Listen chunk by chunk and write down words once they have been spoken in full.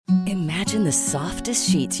Imagine the softest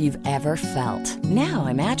sheets you've ever felt. Now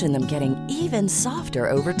imagine them getting even softer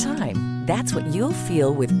over time. That's what you'll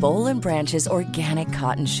feel with Boll & Branch's organic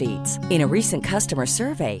cotton sheets. In a recent customer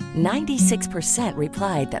survey, 96%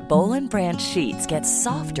 replied that Boll & Branch sheets get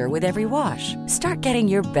softer with every wash. Start getting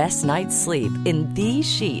your best night's sleep in these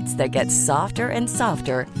sheets that get softer and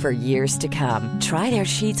softer for years to come. Try their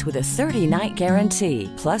sheets with a 30-night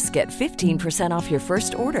guarantee. Plus, get 15% off your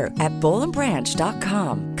first order at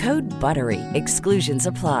bollandbranch.com. Code BUTTERY. Exclusions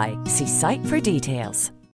apply. See site for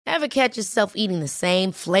details. Ever catch yourself eating the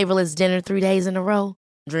same flavorless dinner 3 days in a row?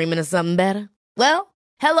 Dreaming of something better? Well,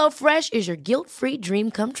 HelloFresh is your guilt-free dream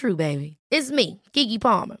come true, baby. It's me, Keke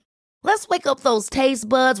Palmer. Let's wake up those taste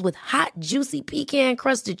buds with hot, juicy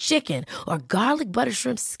pecan-crusted chicken or garlic butter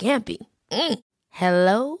shrimp scampi.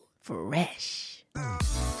 Hello Fresh.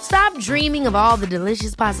 Stop dreaming of all the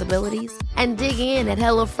delicious possibilities and dig in at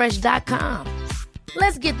HelloFresh.com.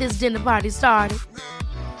 Let's get this dinner party started.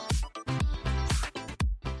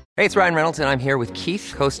 Hey, it's Ryan Reynolds, and I'm here with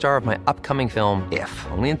Keith, co-star of my upcoming film, If,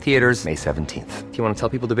 only in theaters May 17th. Do you want to tell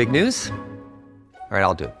people the big news? All right,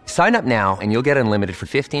 I'll do it. Sign up now and you'll get unlimited for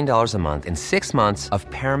 $15 a month and 6 months of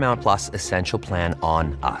Paramount Plus Essential Plan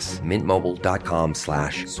on us.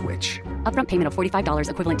 MintMobile.com/switch. Upfront payment of $45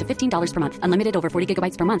 equivalent to $15 per month. Unlimited over 40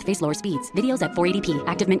 gigabytes per month. Face lower speeds. Videos at 480p.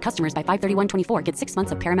 Active Mint customers by 531.24 get 6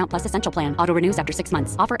 months of Paramount Plus Essential Plan. Auto renews after 6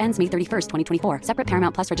 months. Offer ends May 31st, 2024. Separate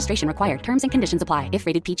Paramount Plus registration required. Terms and conditions apply if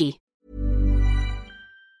rated PG.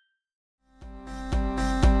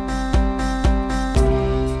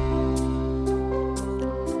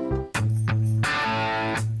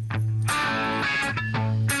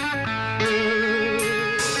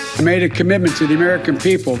 I made a commitment to the American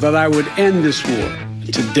people that I would end this war.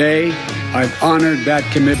 Today, I've honored that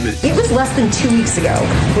commitment. It was less than 2 weeks ago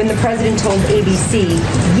when the president told ABC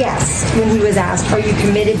yes when he was asked, are you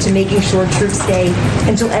committed to making sure troops stay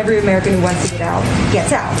until every American who wants to get out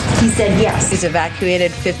gets out? He said yes. He's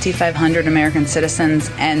evacuated 5,500 American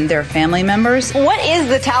citizens and their family members. What is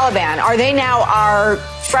the Taliban? Are they now our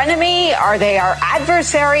frenemy? Are they our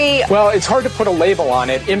adversary? Well, it's hard to put a label on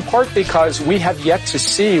it, in part because we have yet to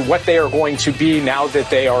see what they are going to be now that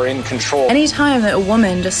they are in control. Anytime that a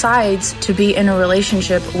woman decides to be in a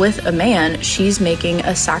relationship with a man, she's making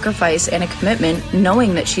a sacrifice and a commitment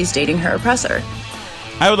knowing that she's dating her oppressor.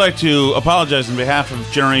 I would like to apologize on behalf of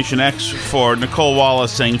Generation X for Nicole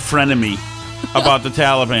Wallace saying frenemy about the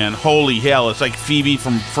Taliban. Holy hell, it's like Phoebe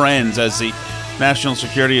from Friends as the National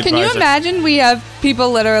Security Advisor. Can you imagine we have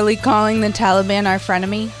people literally calling the Taliban our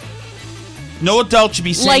frenemy? No adult should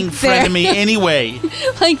be saying like frenemy anyway.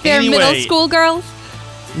 Like they're middle school girls?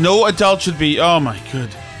 No adult should be. Oh my good.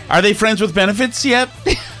 Are they friends with benefits yet?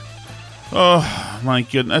 Oh my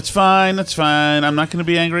goodness. That's fine. That's fine. I'm not going to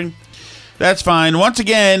be angry. That's fine. Once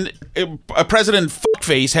again, President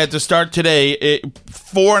Fuckface had to start today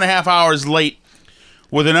 4.5 hours late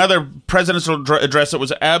with another presidential address that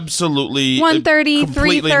was absolutely 1:30,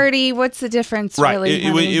 3:30. What's the difference, right,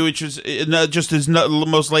 really? Which was just his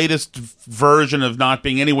most latest version of not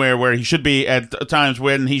being anywhere where he should be at times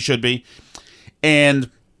when he should be. And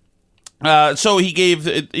so he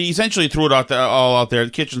essentially threw it all out there,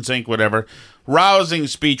 the kitchen sink, whatever. Rousing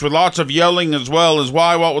speech with lots of yelling as well as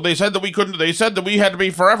why. Well, they said that we couldn't. They said that we had to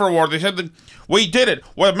be forever war. They said that we did it.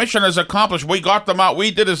 Well, mission is accomplished. We got them out.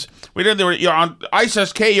 We did this. We did. You're on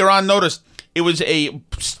ISIS-K. You're on notice. It was a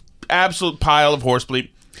absolute pile of horse bleep.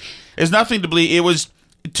 There's nothing to believe. It was,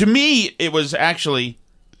 to me, it was actually,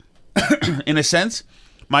 in a sense,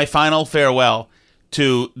 my final farewell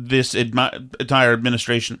to this entire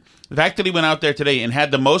administration. The fact that he went out there today and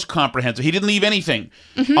had the most comprehensive, he didn't leave anything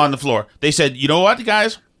on the floor. They said, you know what,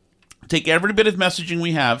 guys? Take every bit of messaging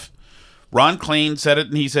we have. Ron Klain said it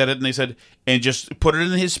and he said it, and they said, and just put it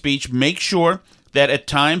in his speech. Make sure that at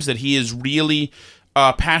times that he is really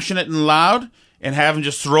passionate and loud, and have him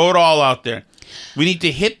just throw it all out there. We need to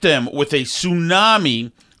hit them with a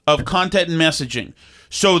tsunami of content and messaging,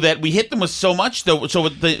 so that we hit them with so much, so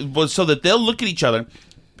that they'll look at each other,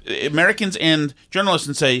 Americans and journalists,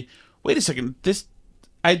 and say, wait a second, this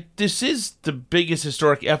is the biggest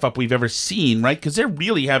historic F-up we've ever seen, right? Because they're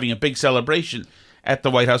really having a big celebration at the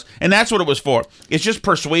White House. And that's what it was for. It's just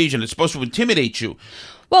persuasion. It's supposed to intimidate you.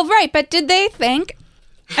 Well, right, but did they think...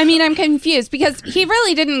 I mean, I'm confused, because he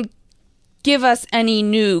really didn't give us any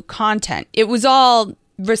new content. It was all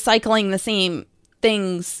recycling the same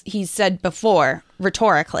things he's said before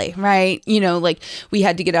rhetorically, right? You know, like, we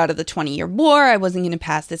had to get out of the 20-year war. I wasn't going to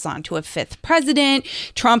pass this on to a fifth president.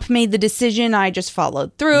 Trump made the decision. I just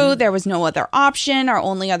followed through. There was no other option. Our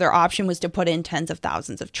only other option was to put in tens of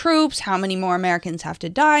thousands of troops. How many more Americans have to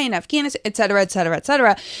die in Afghanistan, et cetera, et cetera, et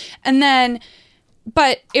cetera. And then,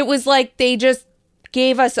 but it was like they just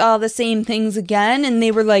gave us all the same things again. And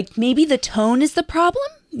they were like, maybe the tone is the problem.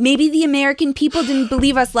 Maybe the American people didn't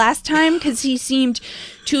believe us last time because he seemed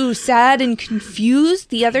too sad and confused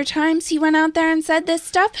the other times he went out there and said this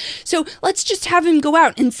stuff. So let's just have him go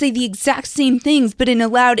out and say the exact same things, but in a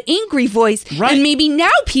loud, angry voice. Right. And maybe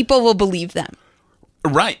now people will believe them.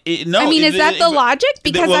 Right. No. I mean, is that the logic?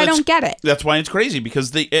 Because I don't get it. That's why it's crazy,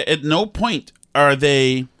 because they at no point are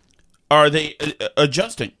they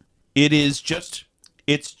adjusting. It's just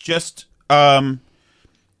at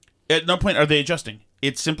no point are they adjusting.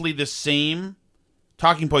 It's simply the same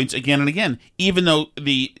talking points again and again, even though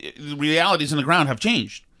the realities on the ground have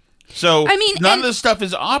changed. So I mean, none of this stuff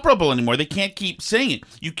is operable anymore. They can't keep saying it.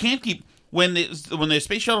 You can't keep when the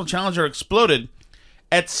Space Shuttle Challenger exploded.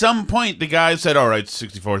 At some point, the guy said, "All right,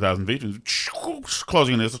 64,000 feet,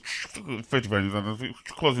 closing this, 55,000 feet,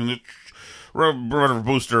 closing this, rudder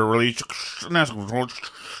booster release, NASA control,"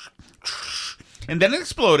 and then it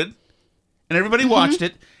exploded, and everybody watched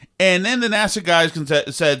it. And then the NASA guys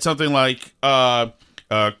said something like,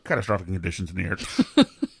 catastrophic conditions in the air. It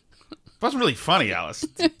wasn't really funny, Alice.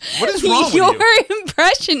 What is wrong with you? Your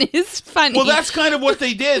impression is funny. Well, that's kind of what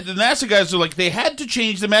they did. The NASA guys were like, they had to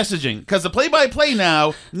change the messaging because the play-by-play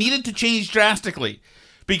now needed to change drastically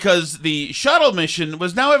because the shuttle mission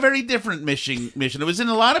was now a very different mission. It was in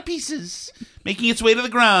a lot of pieces, making its way to the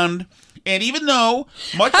ground. And even though,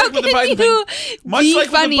 much like with the Biden thing, much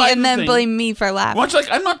like with the Biden and then thing, blame me for laughing. Much like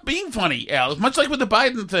I'm not being funny, Alice. Much like with the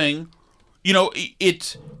Biden thing, you know,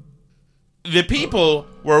 the people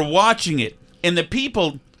were watching it, and the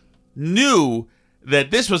people knew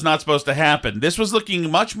that this was not supposed to happen. This was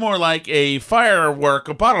looking much more like a firework,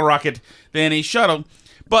 a bottle rocket, than a shuttle.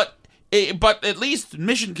 But at least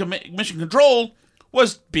mission control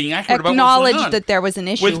was being accurate about what's going on. Acknowledged that there was an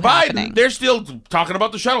issue with Biden, happening. They're still talking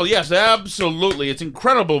about the shuttle. Yes, absolutely. It's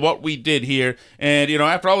incredible what we did here. And, you know,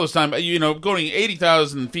 after all this time, you know, going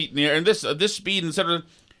 80,000 feet in the air and this speed, etc.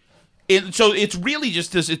 So it's really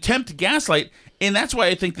just this attempt to gaslight. And that's why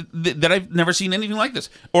I think that I've never seen anything like this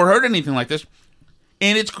or heard anything like this.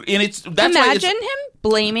 And that's Imagine him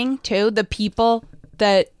blaming, too, the people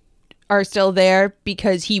that are still there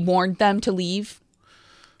because he warned them to leave.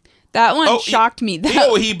 That one shocked me.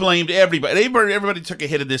 He blamed everybody. Everybody took a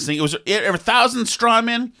hit of this thing. It was 1,000 straw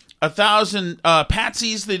men, 1,000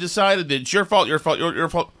 patsies. They decided that it's your fault, your fault, your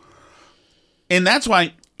fault. And that's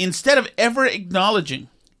why instead of ever acknowledging,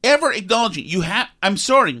 you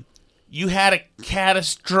had a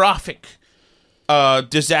catastrophic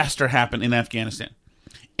disaster happen in Afghanistan.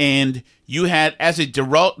 And you had, as a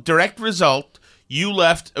direct result, you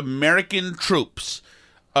left American troops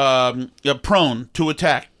prone to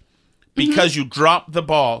attack. Because you dropped the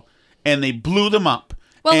ball and they blew them up.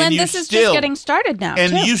 Well, and this is just getting started now.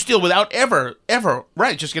 And you still, without ever,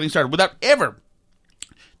 just getting started, without ever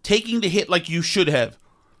taking the hit like you should have.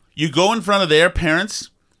 You go in front of their parents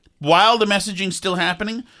while the messaging's still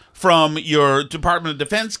happening from your Department of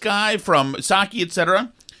Defense guy, from Psaki,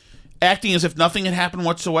 etc., acting as if nothing had happened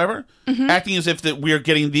whatsoever, acting as if that we're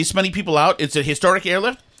getting these many people out. It's a historic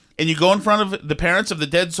airlift. And you go in front of the parents of the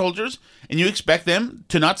dead soldiers and you expect them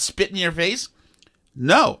to not spit in your face?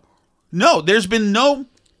 No, there's been no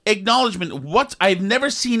acknowledgement. I've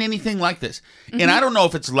never seen anything like this. And I don't know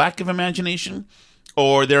if it's lack of imagination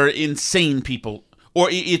or they're insane people. Or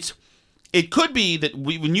it could be that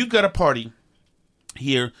when you've got a party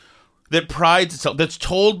here that prides itself, that's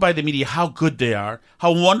told by the media how good they are,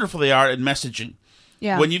 how wonderful they are at messaging.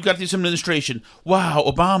 Yeah. When you've got this administration, wow,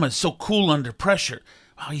 Obama's so cool under pressure.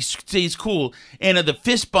 Wow, he stays cool. And the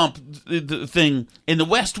fist bump thing and the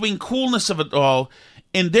West Wing coolness of it all.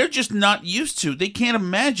 And they're just not used to. They can't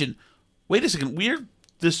imagine. Wait a second. We're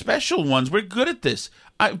the special ones. We're good at this.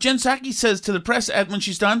 Jen Psaki says to the press when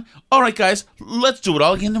she's done, all right, guys, let's do it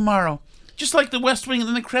all again tomorrow. Just like the West Wing, and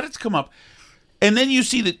then the credits come up. And then you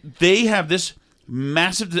see that they have this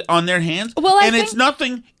massive on their hands. It's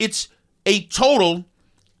nothing. It's a total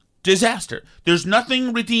disaster. There's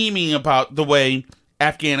nothing redeeming about the way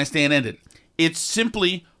Afghanistan ended. It's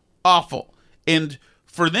simply awful. And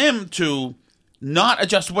for them to not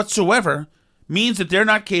adjust whatsoever means that they're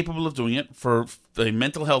not capable of doing it for a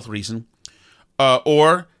mental health reason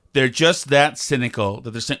or They're just that cynical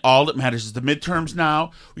that they're saying all that matters is the midterms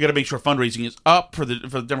now. We got to make sure fundraising is up for the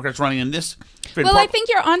Democrats running in this. Well, I think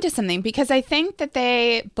you're onto something, because I think that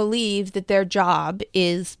they believe that their job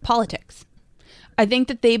is politics. I think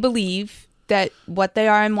that they believe that what they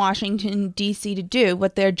are in Washington, D.C. to do,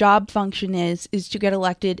 what their job function is to get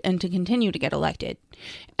elected and to continue to get elected.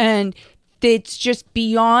 And it's just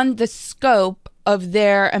beyond the scope of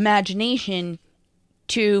their imagination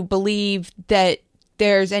to believe that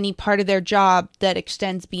there's any part of their job that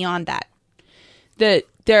extends beyond that. That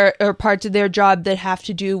there are parts of their job that have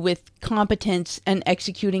to do with competence and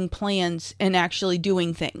executing plans and actually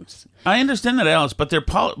doing things. I understand that, Alice, but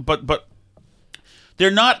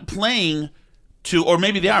they're not playing to, or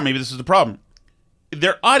maybe they are, maybe this is the problem.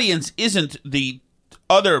 Their audience isn't the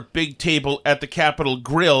other big table at the Capitol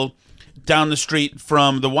Grill down the street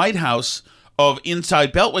from the White House of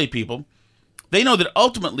inside Beltway people. They know that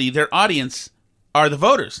ultimately their audience are the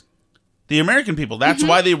voters, the American people. That's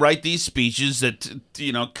why they write these speeches that,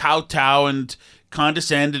 kowtow and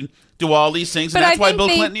condescend and do all these things. And that's why Bill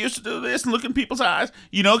Clinton used to do this and look in people's eyes,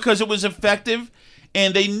 because it was effective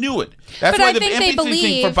and they knew it. That's why the empathy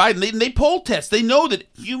thing for Biden, they poll test. They know that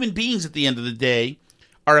human beings at the end of the day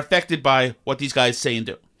are affected by what these guys say and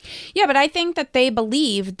do. Yeah, but I think that they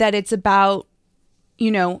believe that it's about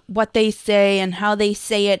what they say and how they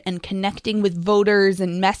say it and connecting with voters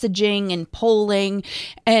and messaging and polling,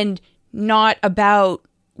 and not about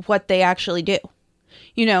what they actually do.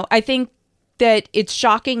 I think that it's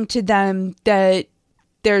shocking to them that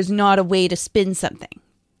there's not a way to spin something.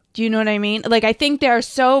 Do you know what I mean? Like, I think they're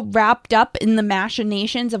so wrapped up in the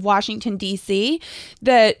machinations of Washington, D.C.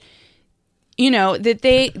 that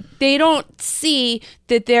that they don't see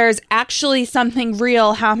that there's actually something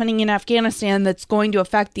real happening in Afghanistan that's going to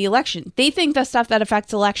affect the election. They think the stuff that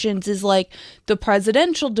affects elections is like the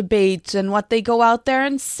presidential debates and what they go out there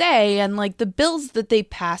and say, and like the bills that they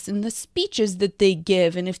pass and the speeches that they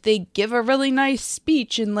give. And if they give a really nice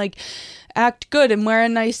speech and like act good and wear a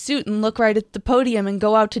nice suit and look right at the podium and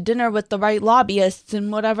go out to dinner with the right lobbyists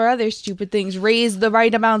and whatever other stupid things, raise the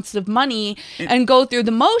right amounts of money and go through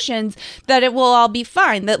the motions, that it will all be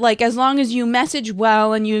fine. That like, as long as you message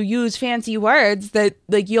well and you use fancy words, that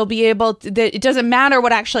like you'll be able to, that it doesn't matter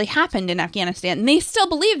what actually happened in Afghanistan. And they still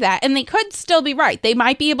believe that, and they could still be right. They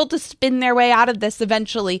might be able to spin their way out of this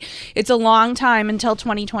eventually. It's a long time until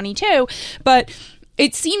 2022, but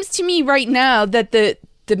it seems to me right now that the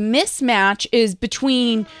mismatch is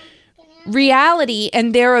between reality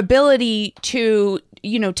and their ability to,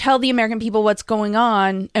 tell the American people what's going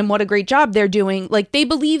on and what a great job they're doing. Like, they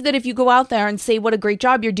believe that if you go out there and say what a great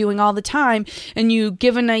job you're doing all the time, and you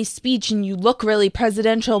give a nice speech and you look really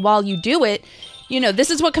presidential while you do it, this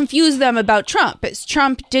is what confused them about Trump, is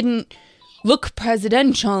Trump didn't look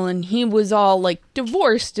presidential, and he was all like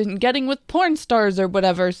divorced and getting with porn stars or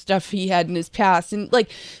whatever stuff he had in his past. And like,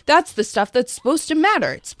 that's the stuff that's supposed to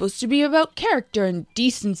matter. It's supposed to be about character and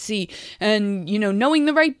decency and, knowing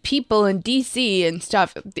the right people in DC and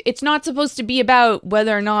stuff. It's not supposed to be about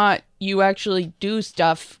whether or not you actually do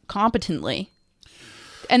stuff competently.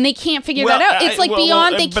 And they can't figure that out. It's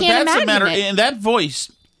beyond, they can't imagine it. And that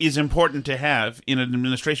voice is important to have in an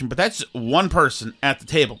administration, but that's one person at the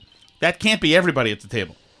table. That can't be everybody at the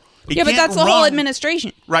table. But that's the whole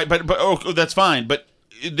administration, right? But that's fine. But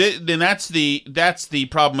then that's the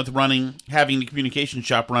problem with having the communication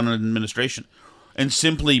shop run an administration, and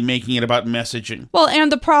simply making it about messaging. Well,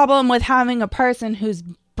 and the problem with having a person whose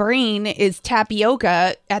brain is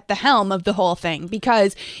tapioca at the helm of the whole thing,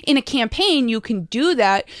 because in a campaign you can do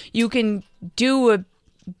that. You can do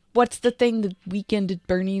what's the thing, the Weekend at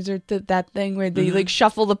Bernie's, or that thing where they like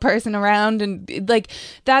shuffle the person around, and like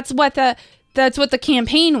that's what the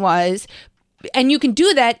campaign was. And you can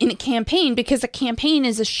do that in a campaign because a campaign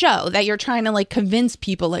is a show that you're trying to like convince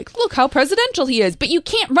people, like, look how presidential he is. But you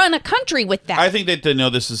can't run a country with that. I think that they know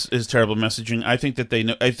this is terrible messaging. I think that they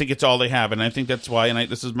know. I think it's all they have, and I think that's why.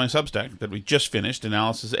 And this is my Substack that we just finished. And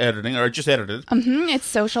Alice is editing, or just edited. It's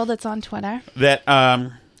social. That's on Twitter.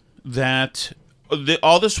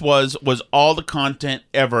 All this was all the content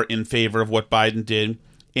ever in favor of what Biden did.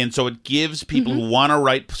 And so it gives people who want to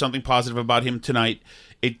write something positive about him tonight,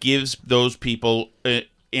 it gives those people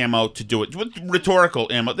ammo to do it. With rhetorical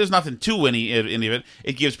ammo. There's nothing to any of it.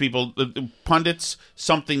 It gives people, the pundits,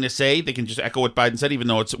 something to say. They can just echo what Biden said, even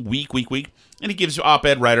though it's weak. And it gives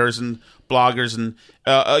op-ed writers and bloggers and,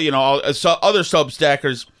 other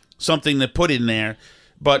Substackers something to put in there.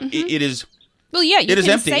 But it is... Well, yeah, you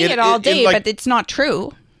can say it all day, but it's not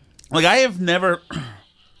true. Like, I have never,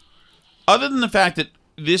 other than the fact that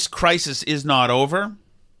this crisis is not over,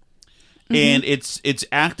 and it's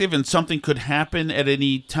active, and something could happen at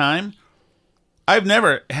any time. I've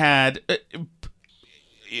never had.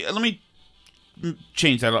 Let me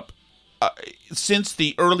change that up. Since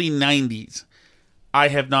the early 90s, I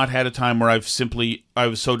have not had a time where I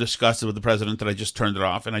was so disgusted with the president that I just turned it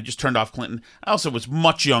off, and I just turned off Clinton. I also was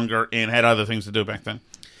much younger and had other things to do back then.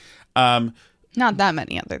 Not that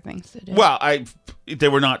many other things to do. Well, they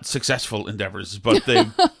were not successful endeavors, but I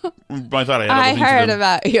thought I had other things to do. I heard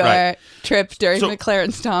about your trip during the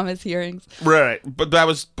Clarence Thomas hearings. Right, but that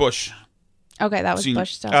was Bush. Okay, that was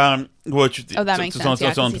Bush stuff. That makes sense.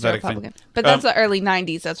 That's an unpathetic thing. But that's the early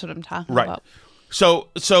 90s. That's what I'm talking about. So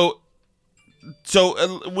with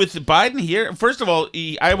Biden here, first of all,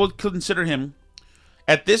 I will consider him,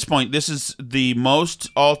 at this point, this is the most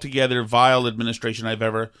altogether vile administration I've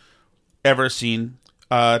ever seen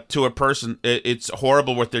to a person. It's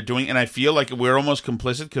horrible what they're doing, and I feel like we're almost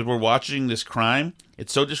complicit because we're watching this crime.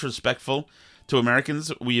 It's so disrespectful to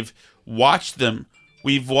Americans. We've watched them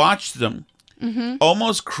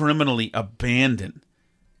almost criminally abandon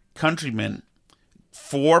countrymen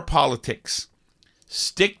for politics.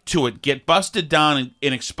 Stick to it, get busted down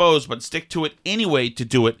and exposed, but stick to it anyway to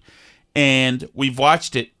do it. And we've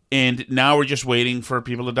watched it, and now we're just waiting for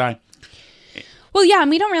people to die. Well, yeah, and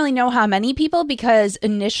we don't really know how many people, because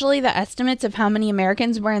initially the estimates of how many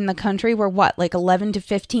Americans were in the country were what, like 11 to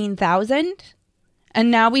 15,000?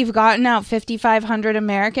 And now we've gotten out 5,500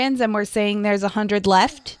 Americans, and we're saying there's 100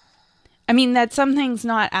 left? I mean, that something's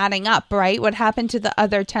not adding up, right? What happened to the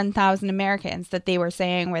other 10,000 Americans that they were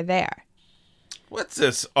saying were there? What's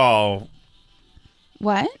this all?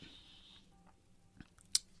 What?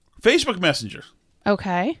 Facebook Messenger.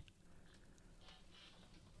 Okay.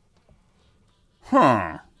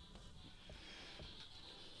 Huh.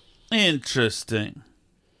 Interesting.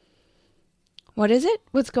 What is it?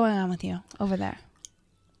 What's going on with you over there?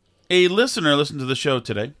 A listener listened to the show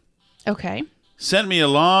today. Okay. Sent me a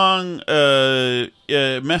long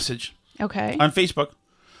message. Okay. On Facebook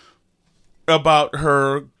about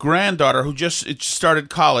her granddaughter who just started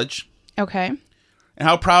college. Okay. And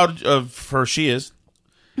how proud of her she is.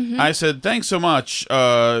 Mm-hmm. I said, thanks so much.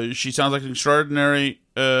 She sounds like an extraordinary...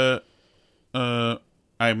 I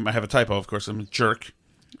have a typo, of course. I'm a jerk.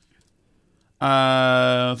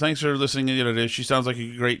 Thanks for listening. She sounds like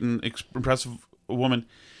a great and impressive woman.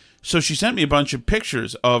 So she sent me a bunch of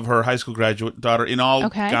pictures of her high school graduate daughter in all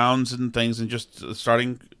gowns and things and just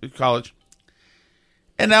starting college.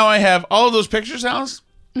 And now I have all of those pictures, Alice.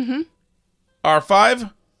 Mm-hmm.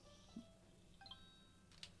 R5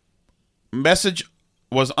 message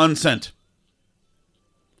was unsent.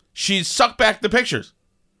 She sucked back the pictures.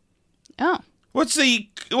 Oh. What's the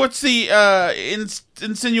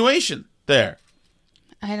insinuation there?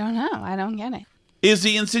 I don't know. I don't get it. Is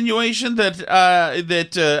the insinuation that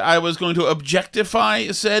I was going to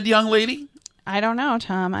objectify said young lady? I don't know,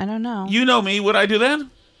 Tom. I don't know. You know me. Would I do that?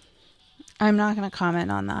 I'm not going to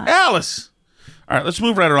comment on that. Alice! All right, let's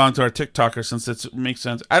move right along to our TikToker since it makes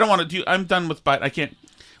sense. I don't want to do... I'm done with Biden. I can't...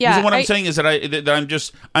 Yeah, what I'm saying is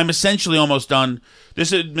that I'm essentially almost done.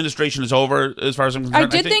 This administration is over as far as I'm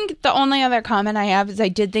concerned. I think the only other comment I have is I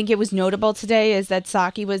did think it was notable today is that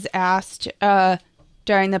Psaki was asked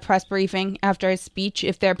during the press briefing after his speech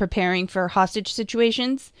if they're preparing for hostage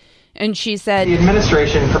situations. And she said... The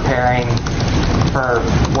administration preparing for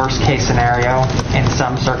worst case scenario in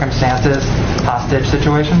some circumstances, hostage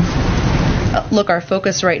situations? Look, our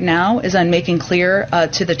focus right now is on making clear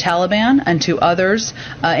to the Taliban and to others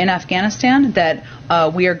in Afghanistan that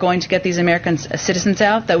we are going to get these American citizens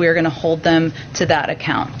out, that we are going to hold them to that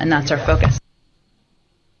account, and that's our focus.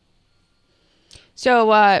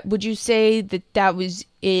 So would you say that was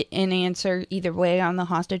an answer either way on the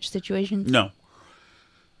hostage situation? No.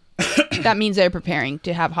 That means they're preparing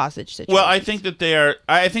to have hostage situations. Well, I think that they are.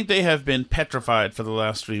 I think they have been petrified for the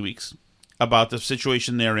last 3 weeks about the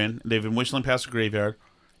situation they're in. They've been whistling past the graveyard,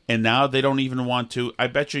 and now they don't even want to. I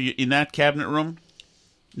bet you in that cabinet room,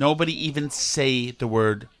 nobody even say the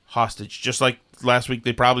word hostage. Just like last week,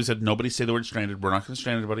 they probably said, nobody say the word stranded. We're not going to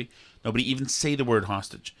strand anybody. Nobody even say the word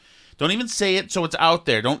hostage. Don't even say it so it's out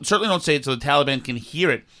there. Certainly don't say it so the Taliban can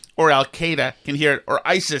hear it, or Al-Qaeda can hear it, or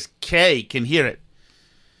ISIS-K can hear it.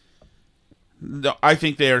 No, I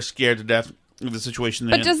think they are scared to death of the situation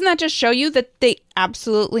they're in. But doesn't that just show you that they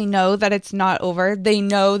absolutely know that it's not over? They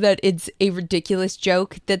know that it's a ridiculous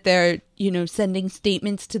joke, that they're, sending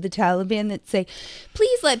statements to the Taliban that say,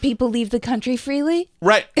 please let people leave the country freely.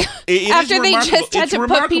 Right. After they just had to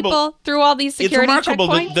put people through all these security checkpoints. It's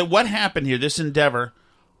remarkable that what happened here, this endeavor,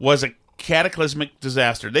 was a cataclysmic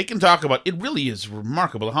disaster. They can talk about, it really is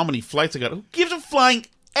remarkable how many flights they got. Who gives a flying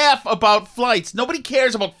F about flights. Nobody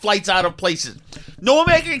cares about flights out of places. No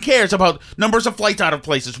American cares about numbers of flights out of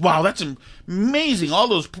places. Wow, that's amazing. All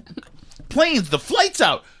those planes, the flights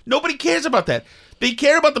out. Nobody cares about that. They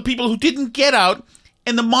care about the people who didn't get out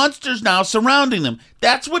and the monsters now surrounding them.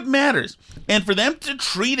 That's what matters. And for them to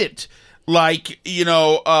treat it like,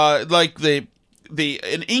 like an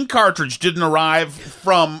ink cartridge didn't arrive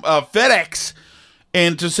from FedEx,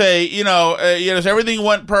 and to say, everything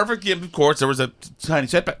went perfect. Yeah, of course, there was a tiny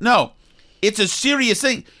setback. No, it's a serious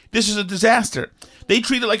thing. This is a disaster. They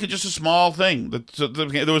treat it like just a small thing.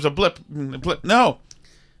 There was a blip. No.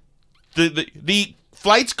 The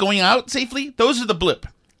flights going out safely, those are the blip.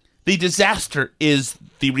 The disaster is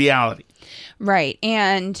the reality. Right.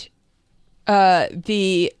 And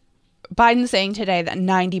the Biden saying today that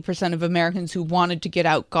 90% of Americans who wanted to get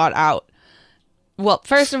out got out. Well,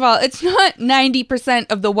 first of all, it's not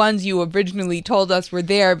 90% of the ones you originally told us were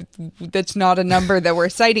there. That's not a number that we're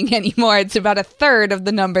citing anymore. It's about a third of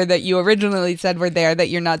the number that you originally said were there that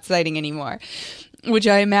you're not citing anymore, which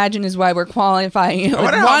I imagine is why we're qualifying it.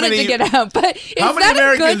 Wanted to get out. But how many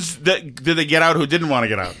Americans did they get out who didn't want to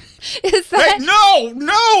get out? Is that, hey, no,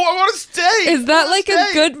 I want to stay. Is that like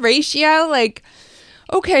a good ratio? Like,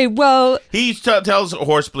 okay, well, he tells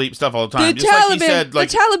horse bleep stuff all the time. The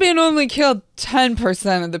Taliban only killed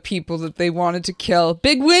 10% of the people that they wanted to kill.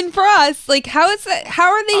 Big win for us. Like, how is that?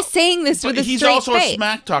 How are they saying this with a straight face? He's also a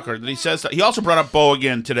smack talker. That he says. He also brought up Bo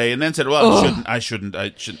again today, and then said, "Well, I shouldn't."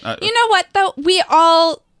 You know what? Though we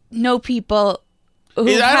all know people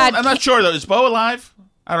who I'm not sure though. Is Bo alive?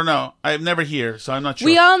 I don't know. I'm never here, so I'm not sure.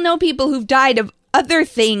 We all know people who've died of other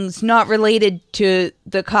things not related to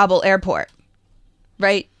the Kabul airport.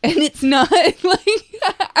 Right? And it's not like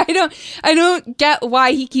I don't get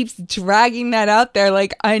why he keeps dragging that out there.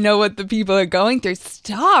 Like, I know what the people are going through.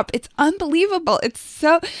 Stop. It's unbelievable. It's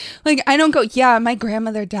so like, I don't go, yeah, my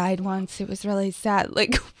grandmother died once. It was really sad.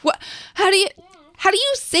 Like, what? How do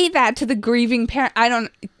you say that to the grieving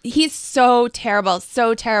parent? He's so terrible,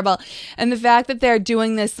 so terrible. And the fact that they're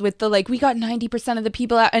doing this with the, like, we got 90% of the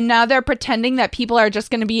people out, and now they're pretending that people are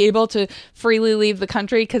just going to be able to freely leave the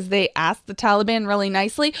country because they asked the Taliban really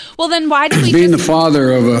nicely. Well, then why did we Being the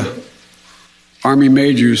father of a Army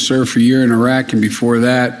major who served for a year in Iraq, and before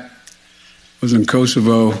that was in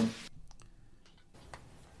Kosovo.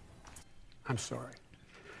 I'm sorry.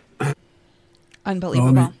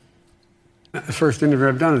 Unbelievable. The first interview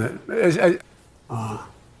I've done it.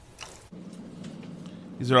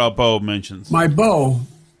 These are all Bo mentions. My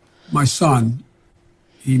son,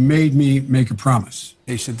 he made me make a promise.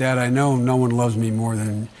 He said, "Dad, I know no one loves me more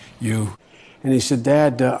than you." And he said,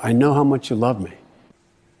 "Dad, I know how much you love me."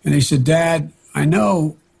 And he said, "Dad, I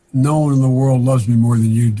know no one in the world loves me more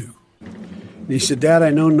than you do." And he said, "Dad, I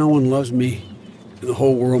know no one loves me in the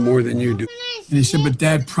whole world more than you do." And he said, "But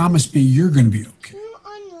Dad, promise me you're going to be okay.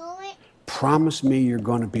 Promise me you're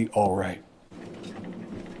going to be all right.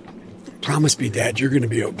 Promise me, Dad, you're going to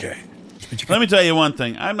be okay." Let me tell you one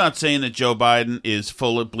thing. I'm not saying that Joe Biden is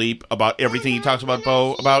full of bleep about everything he talks about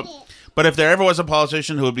Bo about, but if there ever was a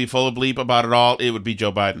politician who would be full of bleep about it all, it would be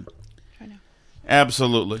Joe Biden. I know.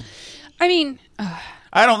 Absolutely. I mean,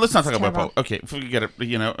 let's not talk about Bo. Okay, forget it.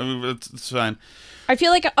 It's fine. I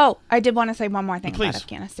feel like, I did want to say one more thing about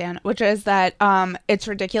Afghanistan, which is that it's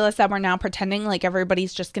ridiculous that we're now pretending like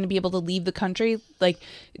everybody's just going to be able to leave the country. Like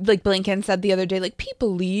Blinken said the other day, like,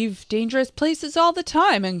 people leave dangerous places all the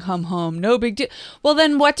time and come home. No big deal. Well,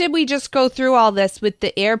 then what did we just go through all this with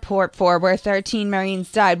the airport for, where 13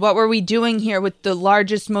 Marines died? What were we doing here with the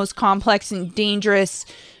largest, most complex and dangerous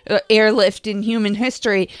airlift in human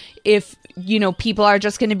history if people are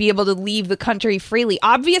just going to be able to leave the country freely?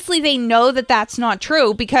 Obviously, they know that that's not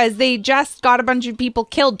true because they just got a bunch of people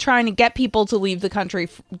killed trying to get people to leave the country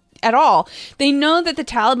at all. They know that the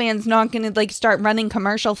Taliban's not going to start running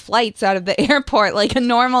commercial flights out of the airport like a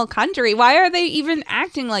normal country. Why are they even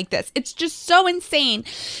acting like this? It's just so insane.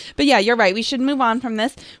 But yeah, you're right. We should move on from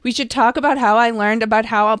this. We should talk about how I learned about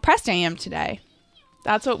how oppressed I am today.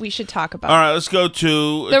 That's what we should talk about. All right, let's go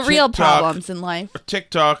to the real problems in life.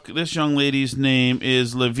 TikTok. This young lady's name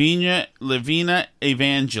is Lavina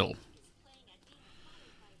Evangel.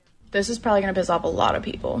 This is probably going to piss off a lot of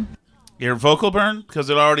people. Your vocal burn? Because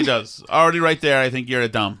it already does. Already right there, I think you're a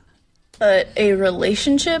dumb. But a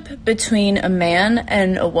relationship between a man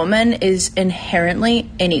and a woman is inherently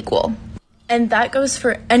unequal. And that goes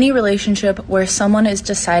for any relationship where someone is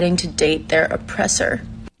deciding to date their oppressor.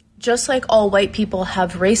 Just like all white people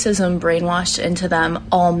have racism brainwashed into them,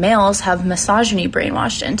 all males have misogyny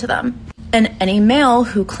brainwashed into them. And any male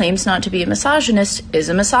who claims not to be a misogynist is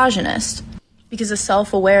a misogynist. Because a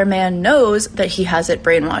self-aware man knows that he has it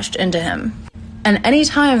brainwashed into him. And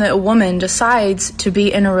anytime that a woman decides to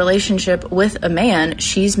be in a relationship with a man,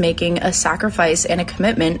 she's making a sacrifice and a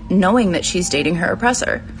commitment knowing that she's dating her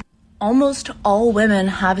oppressor. Almost all women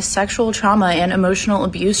have sexual trauma and emotional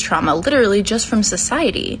abuse trauma, literally just from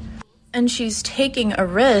society. And she's taking a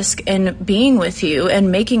risk in being with you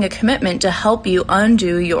and making a commitment to help you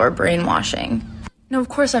undo your brainwashing. Now, of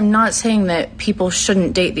course, I'm not saying that people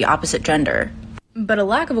shouldn't date the opposite gender, but a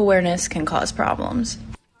lack of awareness can cause problems.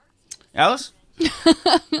 Alice?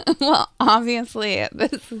 Well, obviously,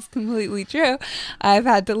 this is completely true. I've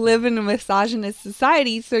had to live in a misogynist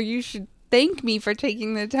society, so you should thank me for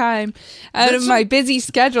taking the time out of my busy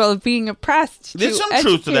schedule of being oppressed. There's some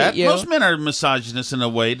truth to that. Most men are misogynists in a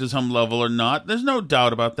way, to some level, or not. There's no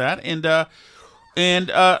doubt about that. Okay,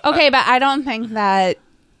 but I don't think that.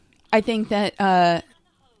 I think that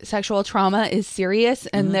sexual trauma is serious,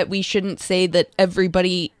 and that we shouldn't say that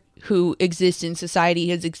everybody who exists in society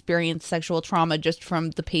has experienced sexual trauma just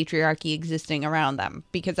from the patriarchy existing around them,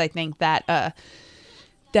 because I think that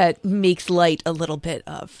that makes light a little bit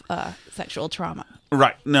of sexual trauma.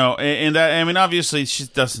 Right. No, and I mean, obviously, she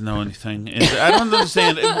doesn't know anything. And I don't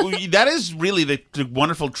understand. That is really the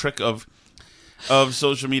wonderful trick of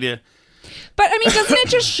social media. But, I mean, doesn't it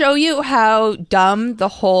just show you how dumb the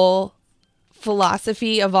whole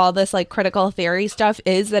philosophy of all this, like, critical theory stuff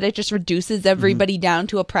is, that it just reduces everybody down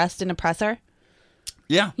to oppressed and oppressor?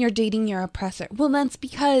 Yeah. You're dating your oppressor. Well, that's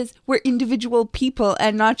because we're individual people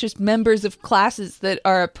and not just members of classes that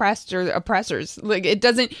are oppressed or oppressors. Like, it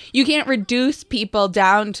doesn't, you can't reduce people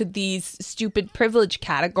down to these stupid privilege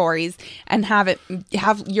categories and have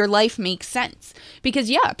your life make sense.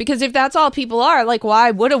 Because if that's all people are, like,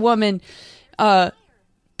 why would a woman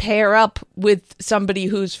pair up with somebody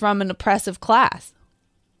who's from an oppressive class?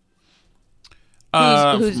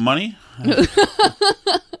 Who's money?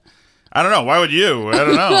 I don't know. Why would you? I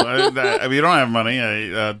don't know. I mean, you don't have money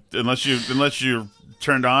unless you're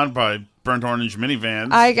turned on by burnt orange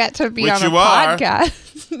minivans. I get to be on a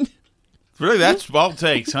podcast. Really, that's all it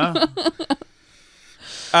takes, huh?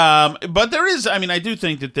 But there is. I mean, I do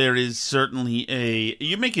think that there is certainly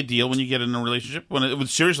you make a deal when you get in a relationship.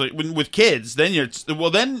 With kids, then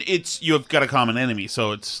you've got a common enemy,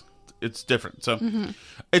 so it's different. So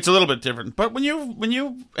it's a little bit different. But when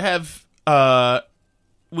you have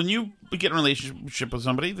when you get in a relationship with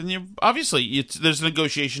somebody, then there's a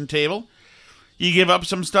negotiation table. You give up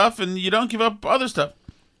some stuff, and you don't give up other stuff.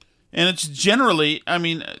 And it's generally,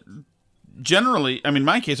 in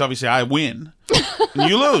my case, obviously, I win, and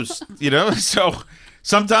you lose. So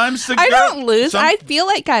sometimes I don't lose. I feel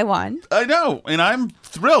like I won. I know, and I'm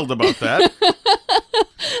thrilled about that.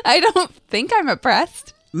 I don't think I'm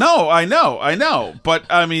oppressed. No, I know, but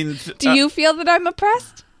I mean, do you feel that I'm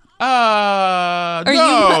oppressed? No,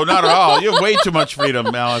 not at all. You have way too much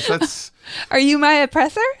freedom, Alice. Are you my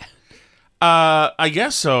oppressor? I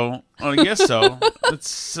guess so.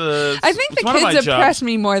 It's I think the kids oppress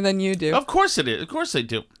me more than you do. Of course it is. Of course they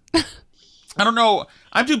do. I don't know.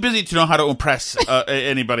 I'm too busy to know how to impress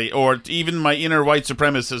anybody, or even my inner white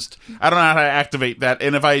supremacist. I don't know how to activate that.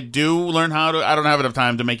 And if I do learn how to, I don't have enough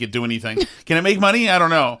time to make it do anything. Can it make money? I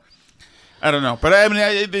don't know. But I mean,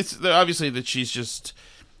 it's obviously that she's just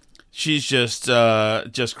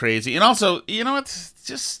crazy. And also, you know what?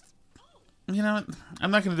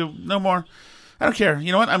 I'm not going to do no more. I don't care.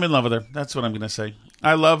 You know what? I'm in love with her. That's what I'm going to say.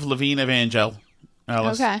 I love Levine Evangel,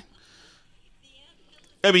 Alice. Okay.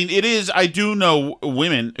 I mean, it is. I do know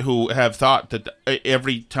women who have thought that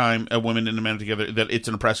every time a woman and a man are together, that it's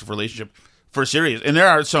an oppressive relationship for serious. And there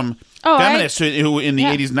are some feminists who in the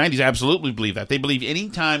 80s and 90s absolutely believe that. They believe any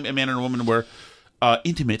time a man and a woman were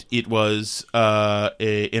intimate, it was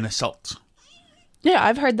an assault. Yeah,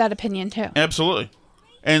 I've heard that opinion too. Absolutely.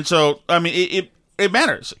 And so, I mean, it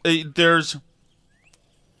matters.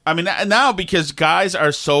 Now because guys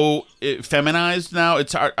are so feminized now,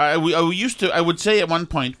 it's hard. I would say at one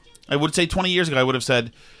point, 20 years ago, I would have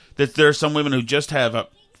said that there are some women who just have a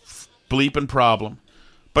bleeping problem.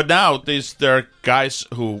 But now there are guys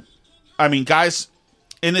who, guys,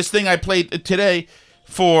 in this thing I played today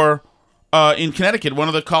for, in Connecticut, one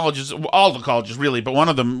of the colleges, all the colleges really, but one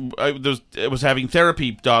of them was having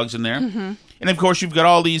therapy dogs in there. Mm-hmm. And of course, you've got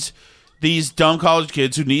all these dumb college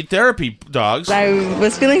kids who need therapy dogs. I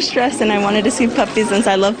was feeling stressed and I wanted to see puppies since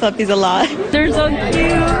I love puppies a lot. They're so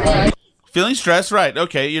cute. Feeling stressed, right?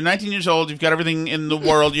 Okay, you're 19 years old. You've got everything in the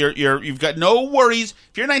world. You've got no worries.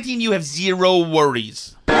 If you're 19, you have zero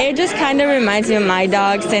worries. It just kind of reminds me of my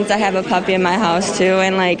dog since I have a puppy in my house too,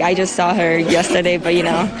 and I just saw her yesterday. But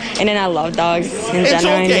and then I love dogs in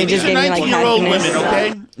general. Okay. And These are 19-year-old women.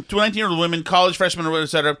 Okay, 19-year-old women, college freshmen,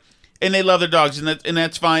 etc. And they love their dogs, and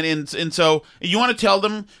that's fine. And so you want to tell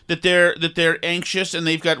them that they're anxious and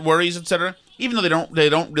they've got worries, etc. Even though they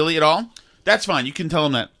don't really at all. That's fine. You can tell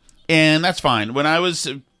them that, and that's fine. When I was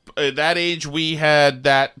that age, we had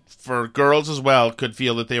that for girls as well. Could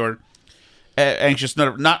feel that they were anxious.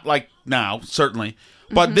 Not like now, certainly.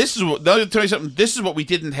 But this is what. I'll tell you something. This is what we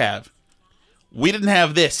didn't have. We didn't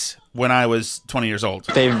have this when I was 20 years old.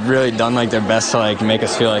 They've really done like their best to like make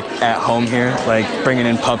us feel like at home here, like bringing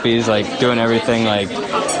in puppies, like doing everything. Like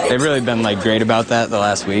they've really been like great about that the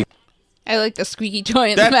last week. I like the squeaky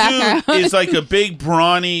toy in the background. That dude is like a big,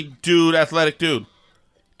 brawny dude, athletic dude.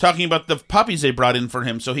 Talking about the puppies they brought in for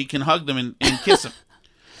him so he can hug them and kiss them.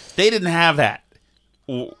 They didn't have that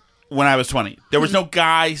when I was 20. There was no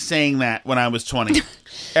guy saying that when I was 20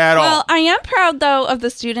 at all. Well, I am proud, though, of the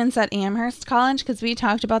students at Amherst College, because we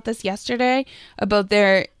talked about this yesterday, about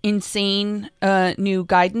their insane new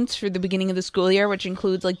guidance for the beginning of the school year, which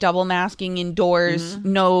includes like double masking indoors,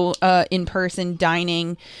 no in-person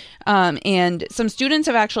dining. And some students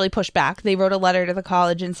have actually pushed back. They wrote a letter to the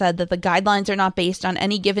college and said that the guidelines are not based on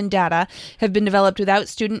any given data, have been developed without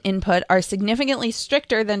student input, are significantly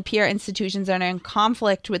stricter than peer institutions, and are in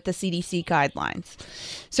conflict with the CDC guidelines.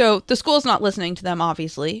 So the school's not listening to them,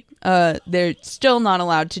 obviously. They're still not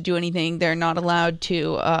allowed to do anything. They're not allowed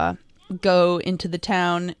to go into the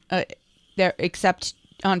town except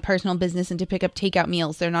on personal business and to pick up takeout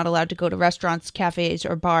meals. They're not allowed to go to restaurants, cafes,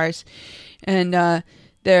 or bars. And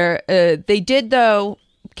they did, though,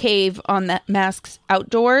 cave on the masks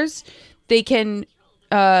outdoors. They can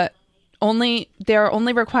they're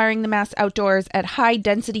only requiring the masks outdoors at high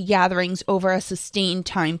density gatherings over a sustained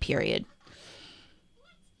time period.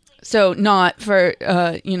 So not for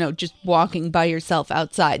just walking by yourself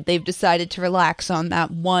outside. They've decided to relax on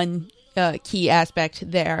that one key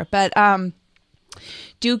aspect there. But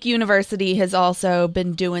Duke University has also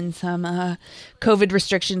been doing some COVID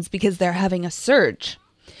restrictions because they're having a surge.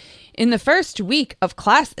 In the first week of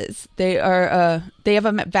classes, they have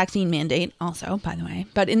a vaccine mandate also, by the way.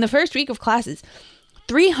 But in the first week of classes,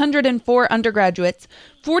 304 undergraduates,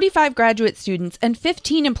 45 graduate students, and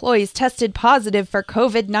 15 employees tested positive for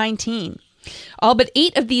COVID-19. All but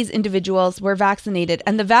 8 of these individuals were vaccinated,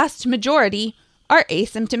 and the vast majority are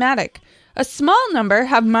asymptomatic. A small number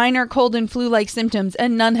have minor cold and flu-like symptoms,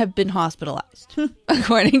 and none have been hospitalized,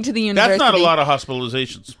 according to the university. That's not a lot of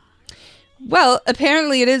hospitalizations. Well,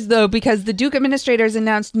 apparently it is, though, because the Duke administrators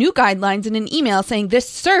announced new guidelines in an email saying this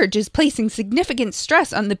surge is placing significant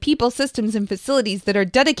stress on the people, systems, and facilities that are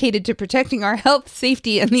dedicated to protecting our health,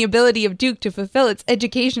 safety, and the ability of Duke to fulfill its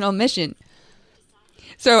educational mission.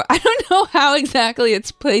 So I don't know how exactly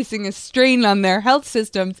it's placing a strain on their health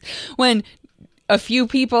systems when a few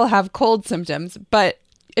people have cold symptoms, but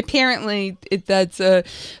apparently that's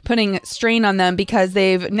putting strain on them because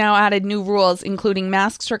they've now added new rules, including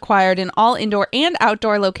masks required in all indoor and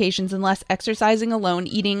outdoor locations unless exercising alone,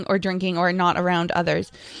 eating or drinking, or not around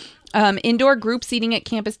others. Indoor group seating at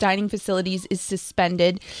campus dining facilities is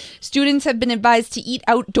suspended. Students have been advised to eat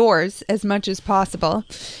outdoors as much as possible.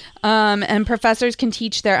 And professors can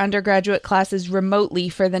teach their undergraduate classes remotely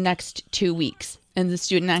for the next 2 weeks. And the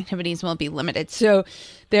student activities will be limited. So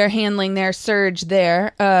they're handling their surge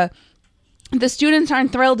there. The students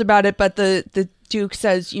aren't thrilled about it, but the Duke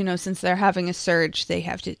says, since they're having a surge, they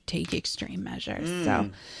have to take extreme measures.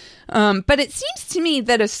 So, but it seems to me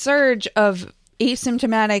that a surge of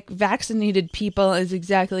asymptomatic vaccinated people is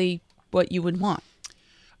exactly what you would want.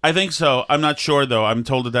 I think so. I'm not sure, though. I'm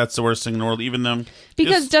told that that's the worst thing in the world, even though...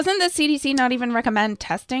 Because doesn't the CDC not even recommend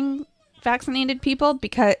testing vaccinated people,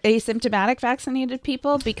 because asymptomatic vaccinated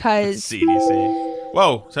people, because CDC.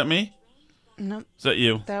 Whoa, is that me? Nope. Is that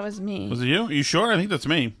you? That was me. Was it you? Are you sure? I think that's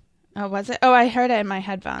me. Oh, was it? Oh, I heard it in my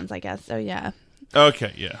headphones, I guess. So yeah.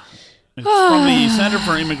 Okay, yeah. It's from the Center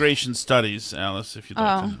for Immigration Studies, Alice, if you'd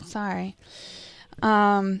like to know. Sorry.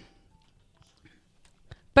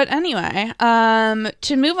 But anyway,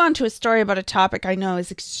 to move on to a story about a topic I know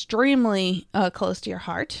is extremely close to your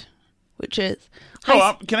heart, which is...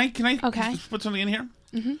 can I okay. just put something in here?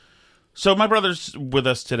 Mm-hmm. So my brother's with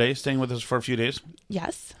us today, staying with us for a few days.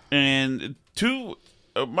 Yes. And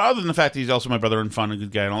other than the fact that he's also my brother and fun and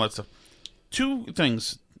good guy and all that stuff, 2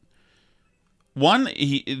 things. One,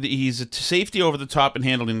 he's a safety over the top in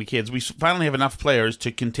handling the kids. We finally have enough players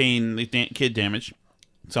to contain the kid damage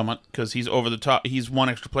somewhat, because he's over the top. He's one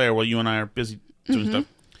extra player while you and I are busy doing stuff.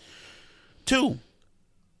 2,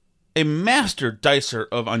 a master dicer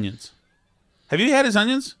of onions. Have you had his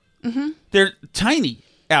onions? Mm-hmm. They're tiny,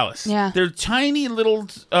 Alice. Yeah. They're tiny little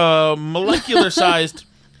molecular-sized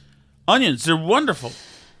onions. They're wonderful.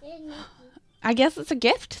 I guess it's a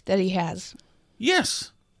gift that he has.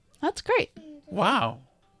 Yes. That's great. Wow.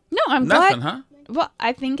 No, I'm Nothing, glad. huh? Well,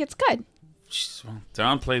 I think it's good. Jeez, well,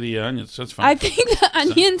 downplay the onions. That's fine. I think the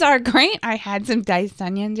onions are great. I had some diced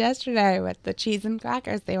onions yesterday with the cheese and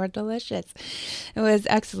crackers. They were delicious. It was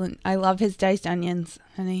excellent. I love his diced onions,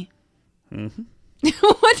 honey. Mm-hmm.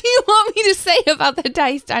 What do you want me to say about the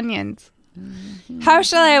diced onions? How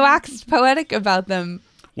shall I wax poetic about them?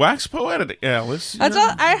 Wax poetic, Alice. That's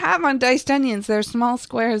all I have on diced onions. They're small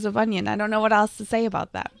squares of onion. I don't know what else to say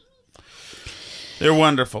about that. They're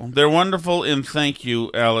wonderful. They're wonderful, and thank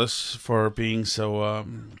you, Alice, for being so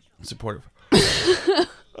supportive.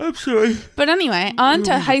 I'm sorry. But anyway, on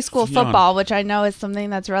to high school football, which I know is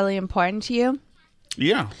something that's really important to you.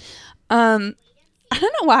 Yeah. I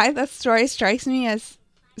don't know why this story strikes me as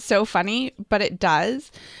so funny, but it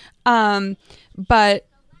does. But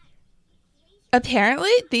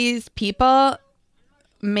apparently these people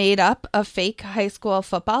made up a fake high school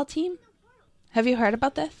football team. Have you heard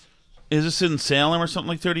about this? Is this in Salem or something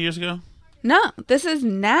like 30 years ago? No, this is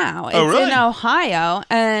now. It's really? in Ohio,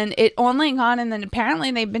 and it only gone, and then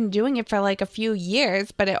apparently they've been doing it for like a few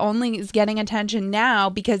years, but it only is getting attention now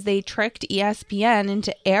because they tricked ESPN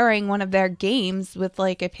into airing one of their games with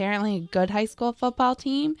like apparently a good high school football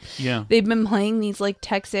team. Yeah. They've been playing these like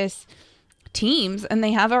Texas teams, and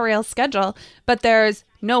they have a real schedule, but there's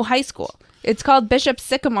no high school. It's called Bishop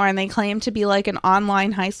Sycamore, and they claim to be like an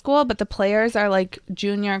online high school, but the players are like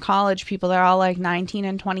junior college people. They're all like 19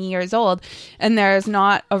 and 20 years old, and there's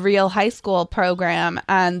not a real high school program,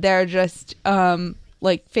 and they're just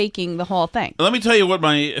like faking the whole thing. Let me tell you what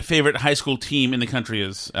my favorite high school team in the country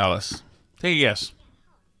is, Alice. Take a guess.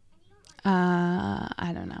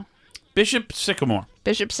 I don't know. Bishop Sycamore.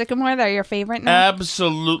 Bishop Sycamore, they're your favorite now?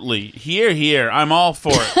 Absolutely. Here. I'm all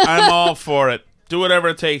for it. I'm all for it. Do whatever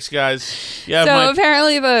it takes, guys. Yeah. So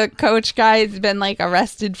apparently the coach guy's been like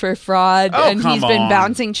arrested for fraud, and he's been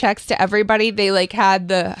bouncing checks to everybody. They like had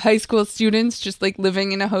the high school students just like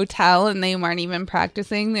living in a hotel, and they weren't even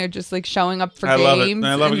practicing. They're just like showing up for games. Love it.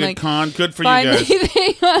 I love a good con. Good for you guys.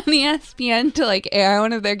 They on ESPN to like air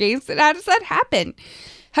one of their games. How does that happen?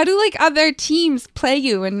 How do like other teams play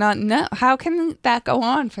you and not know? How can that go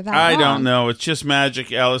on for that long? I don't know. It's just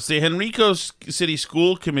magic, Alice. The Henrico City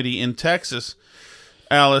School Committee in Texas,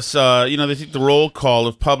 Alice, they take the roll call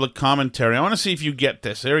of public commentary. I want to see if you get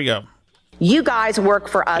this. There we go. You guys work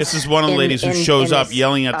for us. This is one of the ladies who shows up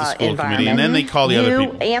yelling at the school committee, and then they call the other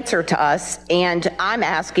people. You answer to us, and I'm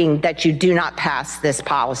asking that you do not pass this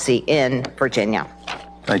policy in Virginia.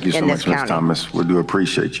 Thank you so much, Ms. Thomas. We do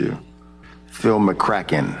appreciate you. Phil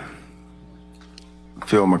McCracken.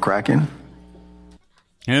 Phil McCracken?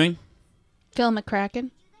 Anything? Phil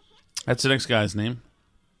McCracken? That's the next guy's name.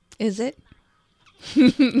 Is it?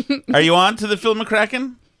 Are you on to the Phil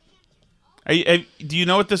McCracken? Do you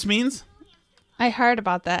know what this means? I heard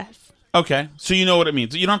about this. Okay, so you know what it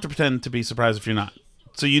means. You don't have to pretend to be surprised if you're not.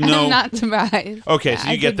 So you know. I'm not surprised. Okay,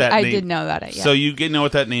 so you get that name. I did know that. Yeah. So you know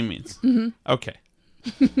what that name means. Mm-hmm. Okay.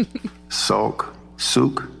 Souk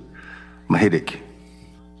Mahidik.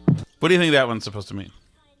 What do you think that one's supposed to mean?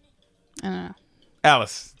 I don't know.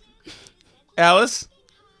 Alice,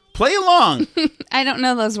 play along. I don't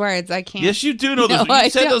know those words. I can't. Yes, you do know those.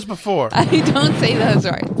 You've said those before. I don't say those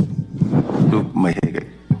words. Mahidik.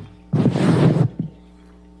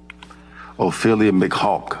 Ophelia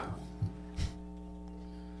McHawk.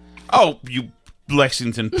 Oh, you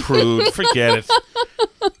Lexington prude. Forget it.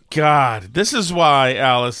 God, this is why,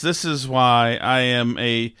 Alice, this is why I am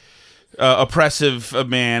a oppressive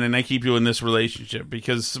man, and I keep you in this relationship,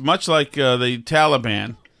 because much like the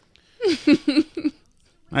Taliban,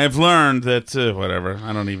 I have learned that, whatever,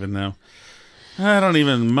 I don't even know.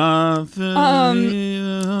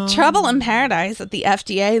 Trouble in paradise at the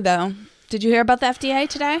FDA, though. Did you hear about the FDA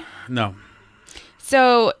today? No.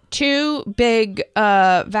 So 2 big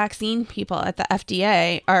vaccine people at the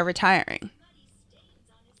FDA are retiring.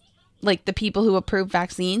 Like the people who approve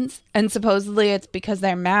vaccines. And supposedly it's because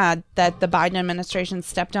they're mad that the Biden administration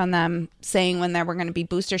stepped on them saying when there were going to be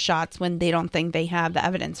booster shots when they don't think they have the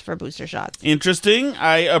evidence for booster shots. Interesting.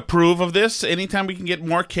 I approve of this. Anytime we can get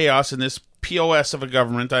more chaos in this POS of a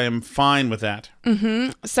government, I am fine with that.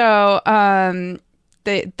 Mm-hmm. So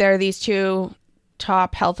there are these 2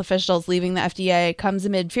 top health officials leaving the FDA comes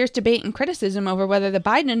amid fierce debate and criticism over whether the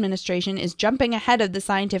Biden administration is jumping ahead of the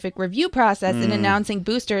scientific review process and announcing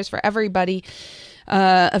boosters for everybody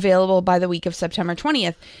available by the week of September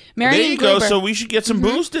 20th. There you go. So we should get some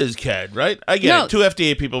boosters, Ked, right? I get it. 2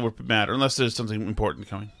 FDA people would matter, unless there's something important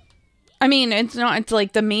coming. I mean, it's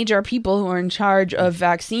like the major people who are in charge of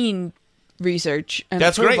vaccine research and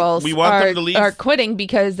That's approvals great. We want them to leave. Are quitting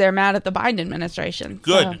because they're mad at the Biden administration.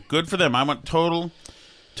 Good. Good for them. I want total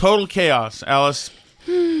Total chaos, Alice.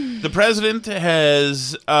 The president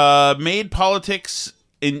has made politics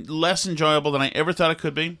less enjoyable than I ever thought it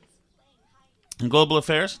could be in global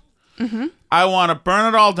affairs. Mm-hmm. I want to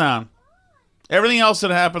burn it all down. Everything else that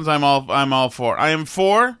happens, I'm all for. I am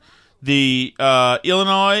for the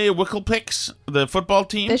Illinois Wicklepicks, the football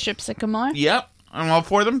team. Bishop Sycamore. Yep, I'm all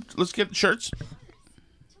for them. Let's get shirts.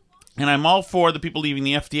 And I'm all for the people leaving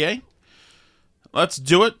the FDA. Let's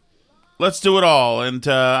do it. Let's do it all. And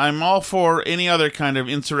I'm all for any other kind of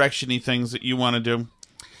insurrection-y things that you want to do,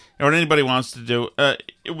 or anybody wants to do,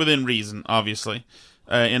 within reason, obviously.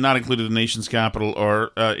 And not included the nation's capital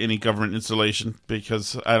or any government installation,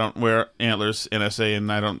 because I don't wear antlers, NSA,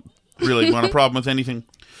 and I don't really want a problem with anything.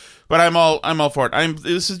 But I'm all for it.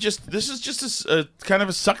 This is just a kind of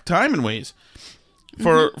a suck time in ways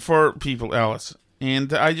for people, Alice.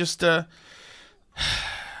 And I just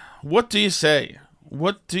what do you say?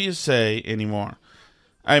 What do you say anymore?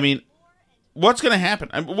 I mean, what's going to happen?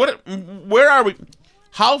 Where are we?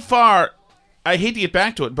 How far? I hate to get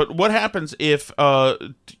back to it, but what happens if 4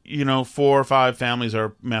 or 5 families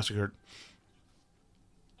are massacred?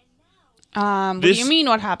 What do you mean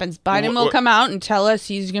what happens? Biden will come out and tell us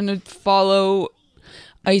he's going to follow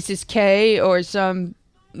ISIS-K or some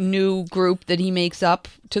new group that he makes up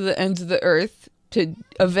to the ends of the earth to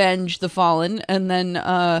avenge the fallen, and then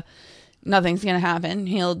nothing's going to happen.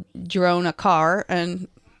 He'll drone a car and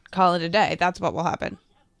call it a day. That's what will happen.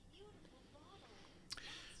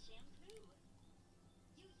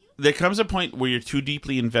 There comes a point where you're too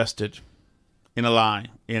deeply invested in a lie,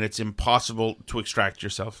 and it's impossible to extract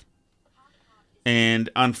yourself.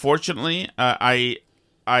 And unfortunately, I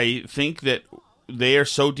think that they are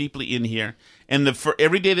so deeply in here, and for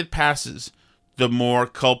every day that passes, the more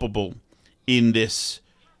culpable in this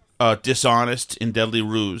dishonest and deadly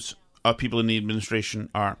ruse people in the administration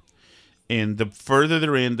are. And the further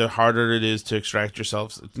they're in, the harder it is to extract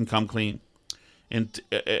yourselves and come clean. And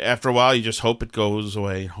after a while, you just hope it goes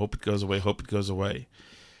away, hope it goes away, hope it goes away.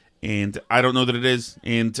 And I don't know that it is.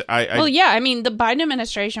 And Well, yeah, I mean, the Biden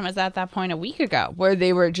administration was at that point a week ago where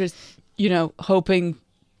they were just, hoping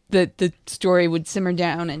that the story would simmer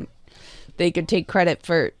down and they could take credit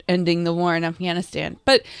for ending the war in Afghanistan.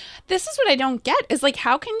 But this is what I don't get is like,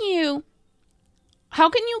 how can you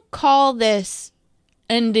call this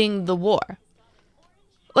ending the war?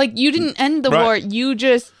 Like, you didn't end the war. You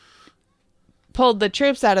just pulled the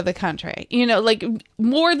troops out of the country. Like,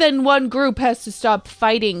 more than one group has to stop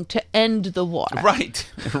fighting to end the war. Right.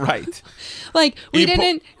 Like, we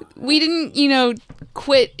didn't,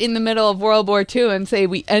 quit in the middle of World War II and say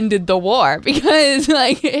we ended the war, because,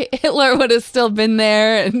 like, Hitler would have still been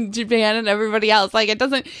there, and Japan and everybody else. Like, it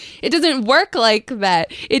doesn't work like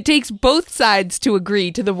that. It takes both sides to agree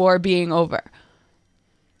to the war being over.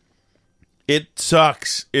 It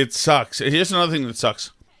sucks. Here's another thing that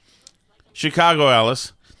sucks. Chicago,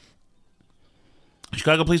 Alice.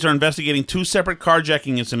 Chicago police are investigating 2 separate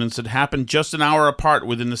carjacking incidents that happened just an hour apart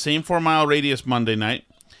within the same 4-mile radius Monday night.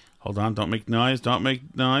 Hold on, don't make noise.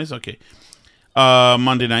 Okay.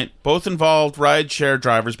 Monday night. Both involved ride-share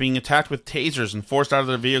drivers being attacked with tasers and forced out of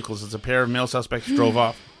their vehicles as a pair of male suspects drove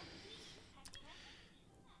off.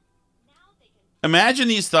 Imagine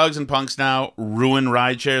these thugs and punks now ruin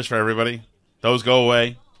ride shares for everybody. Those go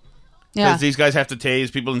away. Yeah. Because these guys have to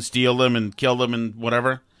tase people and steal them and kill them and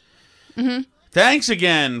whatever. Mm-hmm. Thanks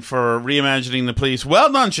again for reimagining the police.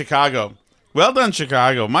 Well done, Chicago. Well done,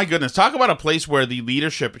 Chicago. My goodness. Talk about a place where the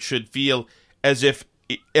leadership should feel as if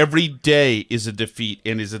every day is a defeat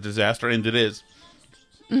and is a disaster, and it is.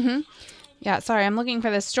 Mm-hmm. Yeah, sorry. I'm looking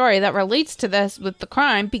for this story that relates to this with the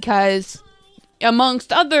crime because,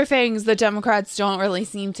 amongst other things, the Democrats don't really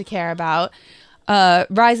seem to care about.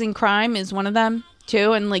 Rising crime is one of them,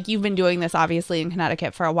 too. And, like, you've been doing this, obviously, in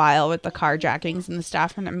Connecticut for a while with the carjackings and the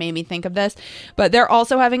stuff, and it made me think of this. But they're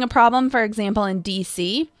also having a problem, for example, in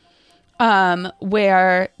D.C.,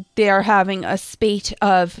 where they're having a spate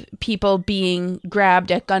of people being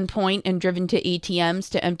grabbed at gunpoint and driven to ATMs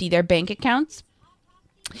to empty their bank accounts.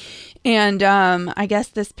 And I guess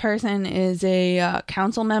this person is a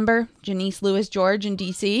council member, Janice Lewis George in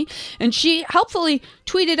D.C., and she helpfully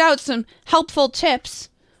tweeted out some helpful tips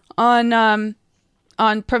on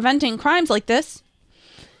preventing crimes like this.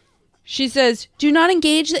 She says, "Do not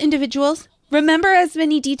engage the individuals. Remember as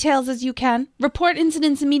many details as you can. Report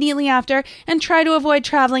incidents immediately after, and try to avoid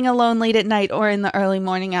traveling alone late at night or in the early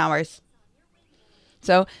morning hours."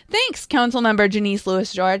 So, thanks, Councilmember Janice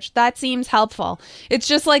Lewis George. That seems helpful. It's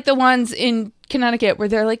just like the ones in Connecticut where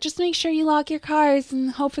they're like, just make sure you lock your cars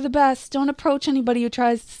and hope for the best. Don't approach anybody who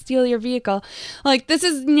tries to steal your vehicle. Like, this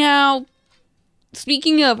is now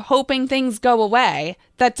speaking of hoping things go away,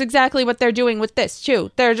 that's exactly what they're doing with this,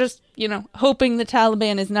 too. They're just, hoping the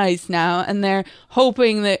Taliban is nice now, and they're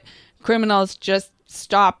hoping that criminals just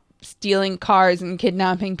stop stealing cars and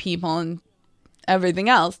kidnapping people and everything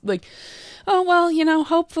else. Like, oh, well,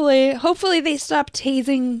 hopefully they stop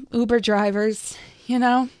tasing Uber drivers,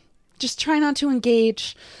 Just try not to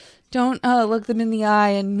engage. Don't look them in the eye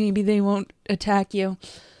and maybe they won't attack you.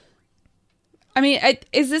 I mean,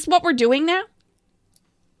 is this what we're doing now?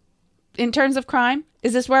 In terms of crime?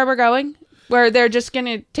 Is this where we're going? Where they're just going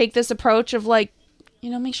to take this approach of like,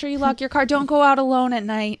 make sure you lock your car. Don't go out alone at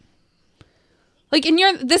night. Like,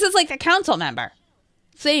 this is like a council member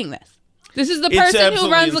saying this. This is the person who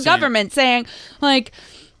runs the government saying, like,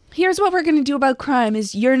 here's what we're going to do about crime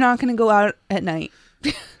is you're not going to go out at night.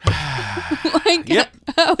 Like, yep.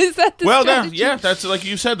 How is that the strategy? Yeah, that's like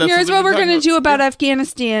you said. That's Here's what we're going to do about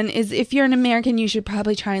Afghanistan is if you're an American, you should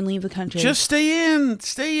probably try and leave the country. Just stay in.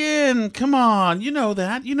 Come on. You know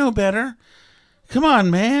that. You know better. Come on,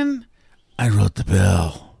 man. I wrote the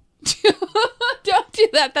bill. Don't do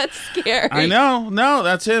that. That's scary. I know. No,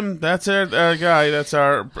 that's him. That's our guy. That's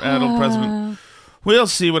our adult president. We'll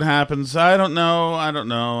see what happens. I don't know,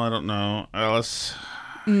 Alice.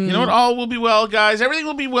 You know what? All will be well, guys. Everything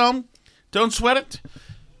will be well. Don't sweat it.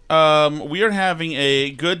 We are having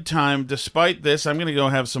a good time despite this. I'm going to go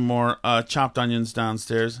have some more chopped onions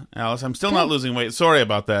downstairs, Alice. I'm still not losing weight. Sorry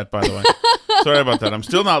about that, by the way. Sorry about that. I'm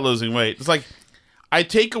still not losing weight. It's like I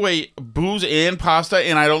take away booze and pasta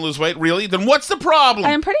and I don't lose weight. Really? Then what's the problem?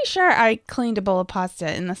 I'm pretty sure I cleaned a bowl of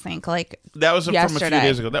pasta in the sink that was yesterday. From a few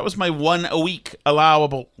days ago. That was my 1 a week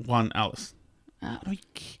allowable one, Alice. 1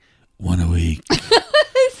 week. 1 a week.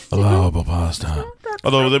 Allowable pasta.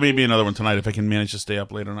 Although there may be another one tonight if I can manage to stay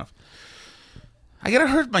up late enough. I gotta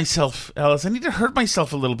hurt myself, Alice. I need to hurt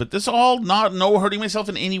myself a little bit. This all no hurting myself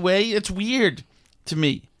in any way. It's weird to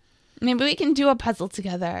me. Maybe we can do a puzzle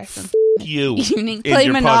together. You evening. Play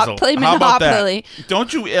Monopoly. How about that?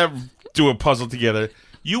 Don't you ever do a puzzle together.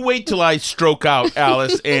 You wait till I stroke out,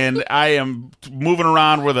 Alice, and I am moving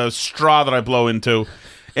around with a straw that I blow into,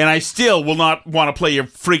 and I still will not want to play your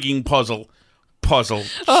freaking puzzle. Oh,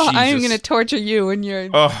 Jesus. I'm going to torture you when you're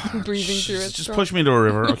breathing through it. Just push me into a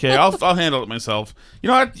river, okay? I'll handle it myself. You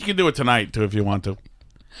know what? You can do it tonight, too, if you want to.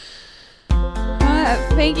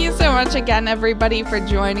 Thank you so much again, everybody, for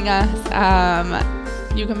joining us.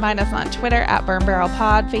 You can find us on Twitter at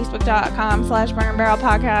BurnBarrelPod,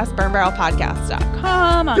 Facebook.com/BurnBarrelPodcast,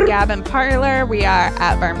 BurnBarrelPodcast.com, on Gab and Parler. We are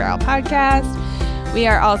at BurnBarrelPodcast. We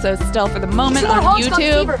are also still, for the moment, on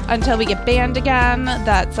YouTube until we get banned again.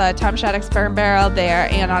 That's Tom Shattuck's Burn Barrel there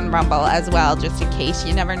and on Rumble as well, just in case.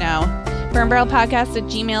 You never know.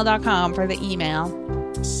 BurnBarrelPodcast@gmail.com for the email.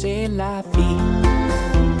 C'est la vie.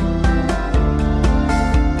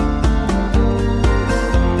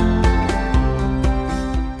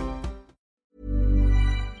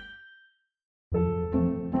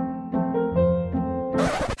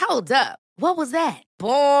 Hold up. What was that?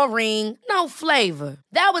 Boring. No flavor.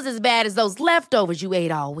 That was as bad as those leftovers you ate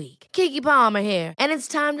all week. Keke Palmer here. And it's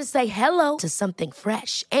time to say hello to something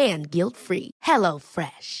fresh and guilt-free. Hello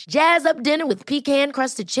Fresh. Jazz up dinner with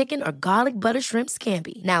pecan-crusted chicken or garlic butter shrimp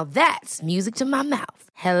scampi. Now that's music to my mouth.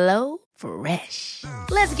 Hello Fresh.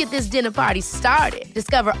 Let's get this dinner party started.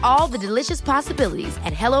 Discover all the delicious possibilities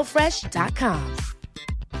at HelloFresh.com.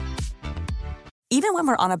 Even when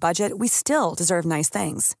we're on a budget, we still deserve nice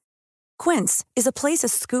things. Quince is a place to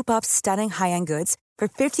scoop up stunning high-end goods for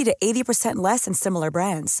 50 to 80% less than similar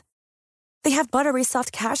brands. They have buttery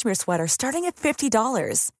soft cashmere sweaters starting at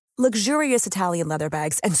 $50, luxurious Italian leather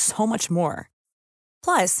bags, and so much more.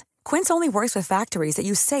 Plus, Quince only works with factories that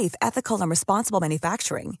use safe, ethical, and responsible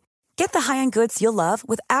manufacturing. Get the high-end goods you'll love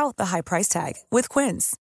without the high price tag with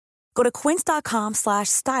Quince. Go to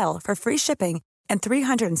quince.com/style for free shipping and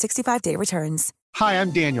 365-day returns. Hi,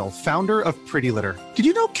 I'm Daniel, founder of Pretty Litter. Did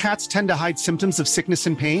you know cats tend to hide symptoms of sickness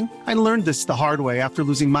and pain? I learned this the hard way after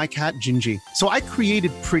losing my cat, Gingy. So I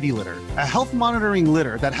created Pretty Litter, a health monitoring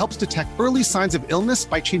litter that helps detect early signs of illness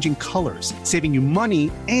by changing colors, saving you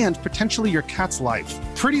money and potentially your cat's life.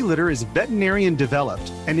 Pretty Litter is veterinarian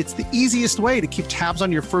developed, and it's the easiest way to keep tabs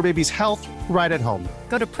on your fur baby's health right at home.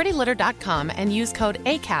 Go to prettylitter.com and use code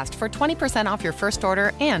ACAST for 20% off your first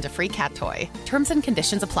order and a free cat toy. Terms and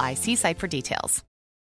conditions apply. See site for details.